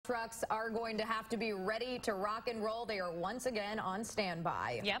Trucks are going to have to be ready to rock and roll. They are once again on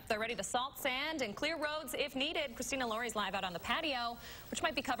standby. Yep, they're ready to salt sand and clear roads if needed. Christina Laurie's live out on the patio, which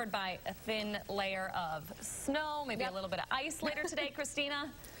might be covered by a thin layer of snow, maybe a little bit of ice later today,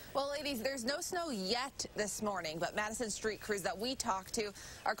 Christina. Well, ladies, there's no snow yet this morning, but Madison Street crews that we talked to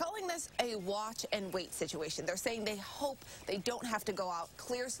are calling this a watch and wait situation. They're saying they hope they don't have to go out,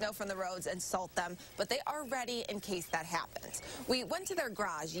 clear snow from the roads and salt them, but they are ready in case that happens. We went to their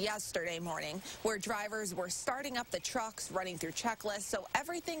garage yesterday morning where drivers were starting up the trucks, running through checklists, so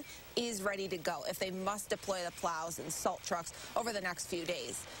everything is ready to go if they must deploy the plows and salt trucks over the next few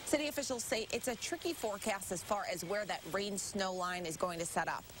days. City officials say it's a tricky forecast as far as where that rain-snow line is going to set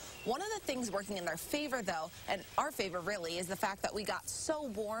up. One of the things working in their favor, though, and our favor really, is the fact that we got so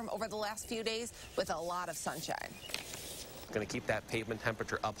warm over the last few days with a lot of sunshine. Going to keep that pavement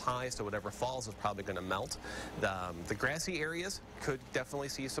temperature up high, so whatever falls is probably going to melt. The grassy areas could definitely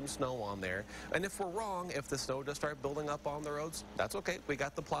see some snow on there. And if we're wrong, if the snow does start building up on the roads, that's okay. We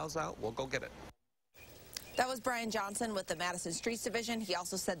got the plows out. We'll go get it. That was Brian Johnson with the Madison Streets Division. He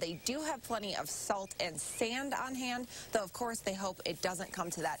also said they do have plenty of salt and sand on hand, though, of course, they hope it doesn't come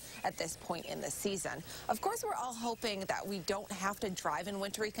to that at this point in the season. Of course, we're all hoping that we don't have to drive in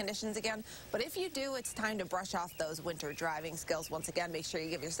wintry conditions again, but if you do, it's time to brush off those winter driving skills. Once again, make sure you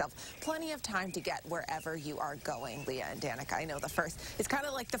give yourself plenty of time to get wherever you are going. Leah and Danica, I know it's kind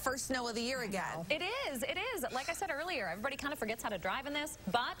of like the first snow of the year again. It is. Like I said earlier, everybody kind of forgets how to drive in this,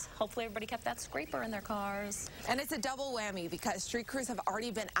 but hopefully everybody kept that scraper in their cars. And it's a double whammy because street crews have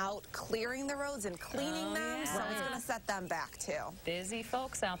already been out clearing the roads and cleaning them, so it's going to set them back too. Busy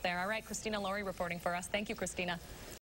folks out there. All right, Christina Laurie reporting for us. Thank you, Christina.